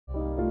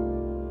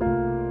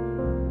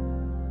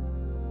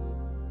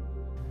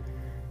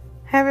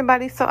Hey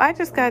everybody, so I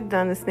just got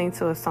done listening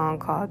to a song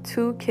called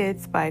Two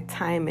Kids by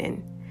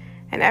Timon,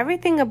 and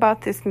everything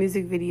about this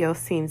music video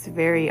seems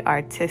very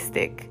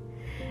artistic.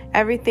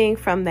 Everything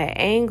from the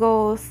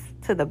angles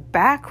to the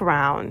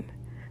background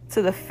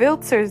to the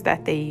filters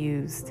that they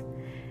used.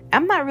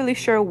 I'm not really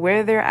sure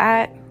where they're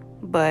at,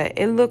 but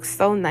it looks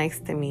so nice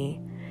to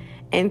me.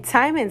 And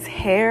Timon's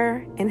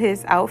hair and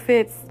his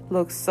outfits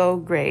look so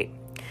great.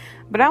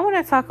 But I want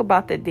to talk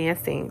about the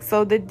dancing.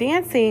 So the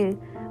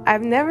dancing,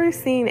 I've never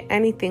seen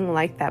anything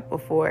like that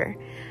before.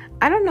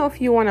 I don't know if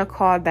you want to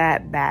call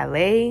that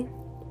ballet,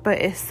 but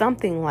it's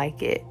something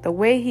like it. The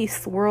way he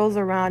swirls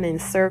around in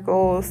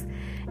circles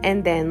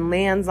and then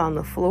lands on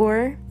the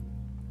floor,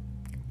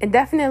 it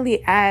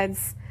definitely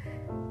adds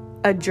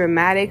a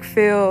dramatic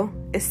feel,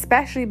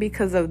 especially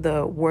because of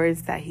the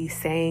words that he's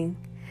saying.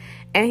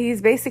 And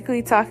he's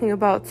basically talking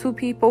about two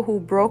people who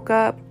broke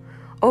up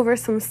over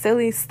some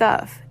silly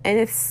stuff. And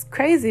it's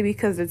crazy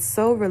because it's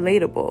so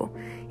relatable.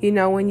 You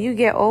know, when you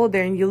get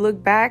older and you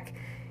look back,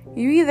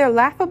 you either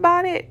laugh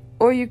about it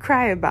or you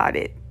cry about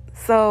it.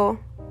 So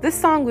this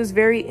song was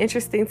very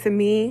interesting to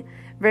me,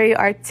 very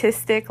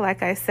artistic,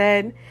 like I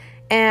said,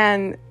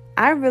 and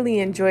I really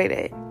enjoyed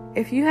it.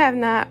 If you have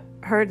not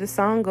heard the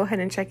song, go ahead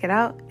and check it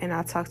out, and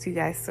I'll talk to you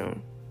guys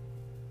soon.